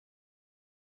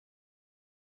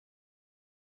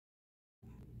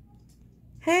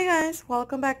Hey guys,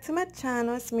 welcome back to my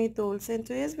channel. It's me Dulce. In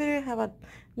today's video I have a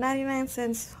 99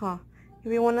 cents haul.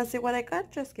 If you want to see what I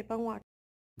got, just keep on watching.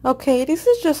 Okay, this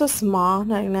is just a small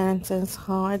 99 cents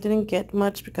haul. I didn't get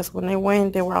much because when I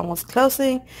went they were almost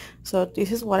closing. So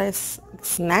this is what I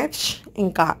snatched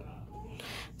and got.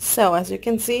 So as you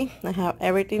can see, I have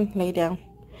everything laid down.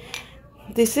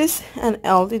 This is an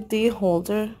LED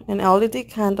holder, an LED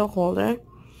candle holder.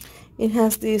 It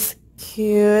has this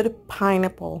cute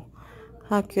pineapple.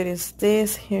 How cute is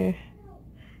this here?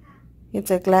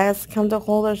 It's a glass candle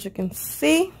holder, as you can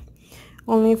see,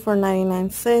 only for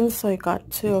 99 cents. So I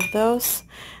got two of those.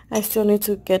 I still need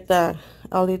to get the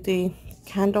LED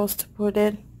candles to put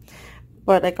it,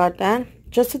 but I got that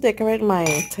just to decorate my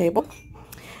table.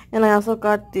 And I also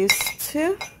got these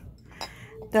two.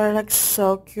 They're like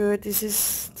so cute.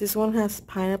 This one has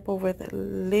pineapple with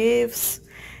leaves.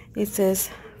 It says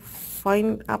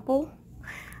fine apple,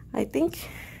 I think.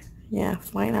 Yeah,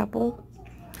 fine apple.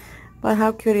 But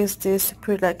how cute is this?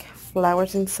 Put like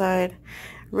flowers inside,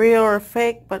 real or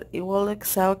fake, but it will look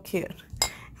so cute.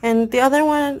 And the other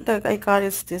one that I got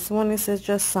is this one. It says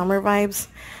just summer vibes.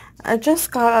 I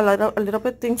just got a little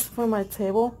bit things for my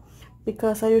table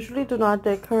because I usually do not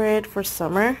decorate for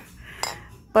summer,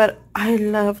 but I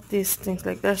love these things.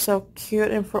 Like, they're so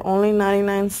cute, and for only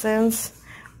 99 cents,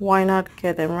 why not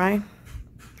get them, right?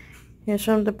 Here's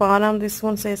from the bottom. This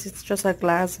one says it's just a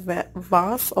glass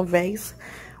vase or vase,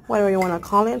 whatever you want to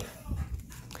call it.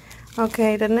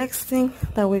 Okay, the next thing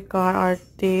that we got are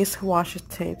these washi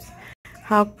tapes.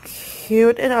 How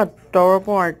cute and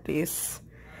adorable are these?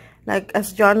 Like,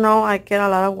 as y'all know, I get a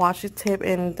lot of washi tape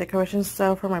and decoration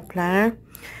stuff for my planner.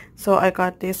 So I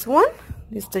got this one.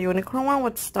 This is the unicorn one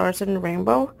with stars and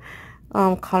rainbow,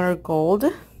 color gold.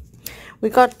 We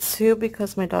got two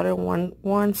because my daughter won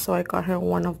one, so I got her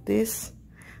one of these.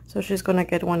 So she's gonna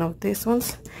get one of these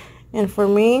ones. And for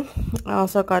me, I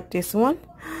also got this one.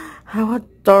 How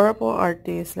adorable are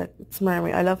these? Like, it's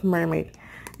mermaid. I love mermaid.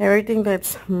 Everything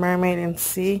that's mermaid and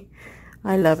sea,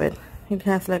 I love it. It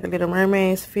has like a little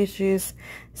mermaids, fishes,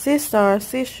 sea stars,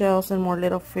 seashells, and more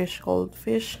little fish,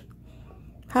 goldfish.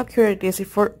 How cute is it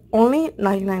for only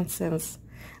 99 cents?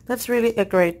 That's really a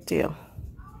great deal.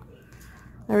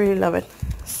 I really love it.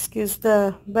 Excuse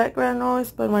the background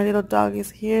noise, but my little dog is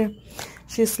here.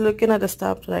 She's looking at the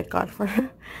stuff that I got for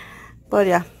her. But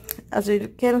yeah, as you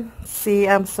can see,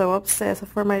 I'm so obsessed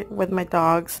with my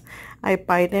dogs. I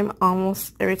buy them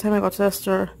almost every time I go to the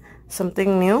store,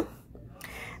 something new.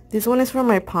 This one is for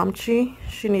my palm tree.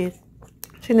 She needed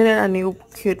a new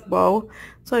cute bow,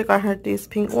 so I got her this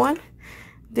pink one.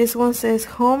 This one says,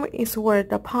 "Home is where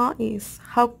the paw is."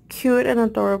 How cute and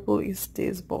adorable is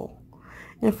this bow?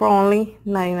 And for only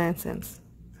 99 cents.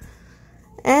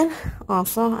 And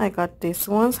also I got these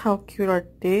ones. How cute are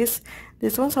these?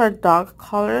 These ones are dog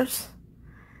collars.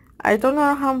 I didn't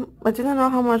know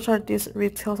how much are these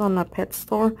retails on a pet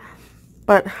store,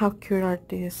 but how cute are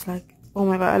these? Like, oh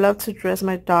my god, I love to dress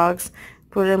my dogs,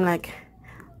 put them like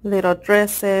little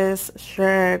dresses,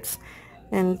 shirts,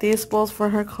 and these balls for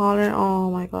her collar.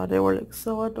 Oh my god, they were like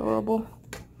so adorable.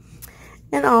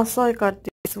 And also I got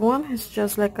this one. It's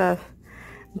just like a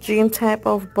jean type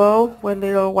of bow with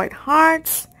little white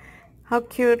hearts. How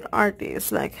cute are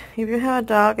these? Like, if you have a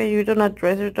dog and you do not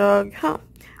dress your dog,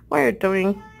 what are you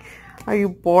doing? Are you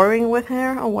boring with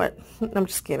her or what? I'm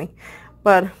just kidding.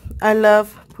 But I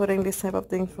love putting this type of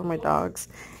thing for my dogs,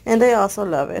 and they also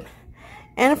love it.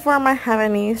 And for my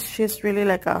Havanese, she's really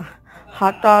like a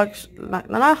hot dog. Not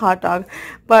a hot dog,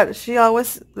 but she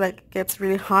always like gets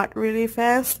really hot really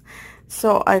fast.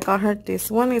 So I got her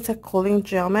this one. It's a cooling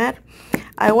gel mat.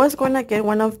 I was going to get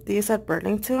one of these at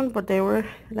Burlington, but they were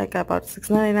like about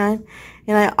 $6.99,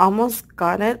 and I almost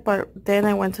got it, but then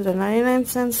I went to the 99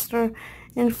 cent store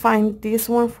and find this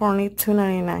one for only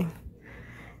 $2.99.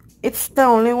 It's the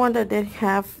only one that they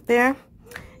have there,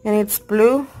 and it's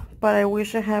blue, but I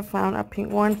wish I had found a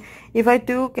pink one. If I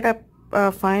do get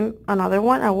find another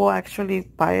one, I will actually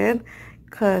buy it,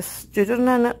 because you do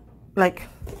not like,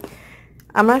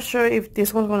 I'm not sure if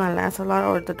this one's gonna last a lot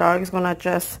or the dog is gonna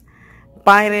just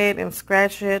bite it and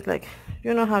scratch it. Like,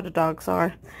 you know how the dogs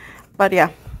are. But yeah,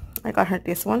 I got her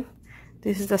this one.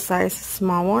 This is the size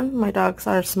small one. My dogs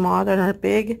are small, they're not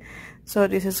big, so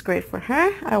this is great for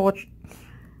her. I will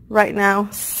right now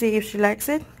see if she likes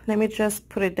it. Let me just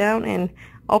put it down and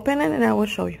open it, and I will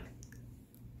show you.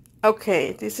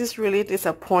 Okay, this is really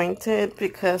disappointed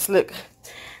because look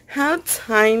how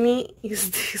tiny is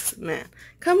this man.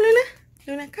 Come,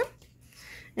 Luna, come.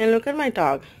 And look at my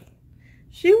dog.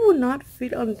 She would not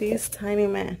fit on this tiny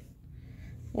man.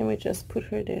 Let me just put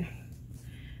her there.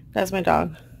 That's my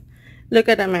dog. Look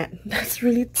at that, man. That's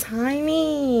really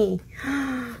tiny.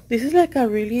 This is like a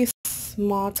really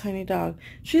small, tiny dog.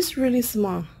 She's really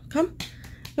small. Come,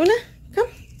 Luna, come.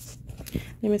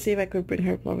 Let me see if I could bring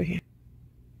her over here.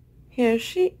 Here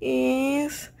she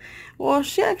is. Well,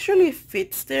 she actually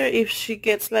fits there if she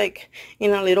gets like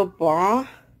in a little ball.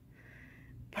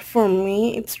 But for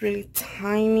me, it's really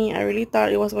tiny. I really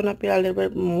thought it was gonna be a little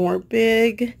bit more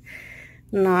big.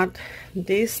 Not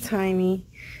this tiny.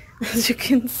 As you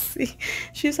can see,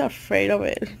 she's afraid of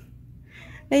it.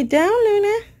 Lay down,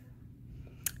 Luna.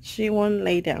 She won't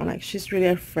lay down, like she's really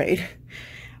afraid.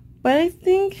 But I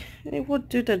think it will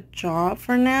do the job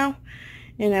for now.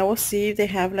 And I will see if they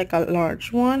have like a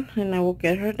large one, and I will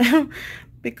get her down.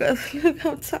 Because look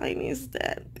how tiny is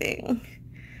that thing.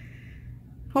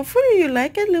 Hopefully you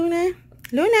like it, Luna.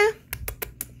 Luna.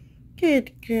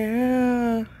 Good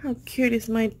girl. How cute is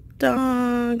my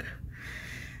dog.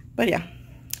 But yeah,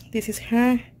 this is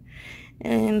her.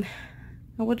 And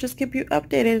I will just keep you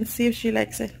updated and see if she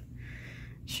likes it.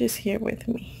 She's here with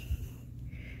me.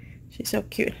 She's so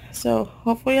cute. So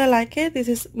hopefully I like it. This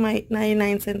is my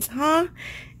 99 cents haul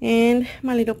and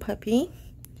my little puppy.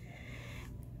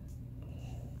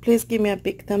 Please give me a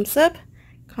big thumbs up,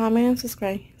 comment, and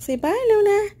subscribe. Say bye,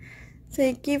 Luna.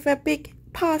 Say give a big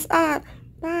paws up.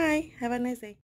 Bye. Have a nice day.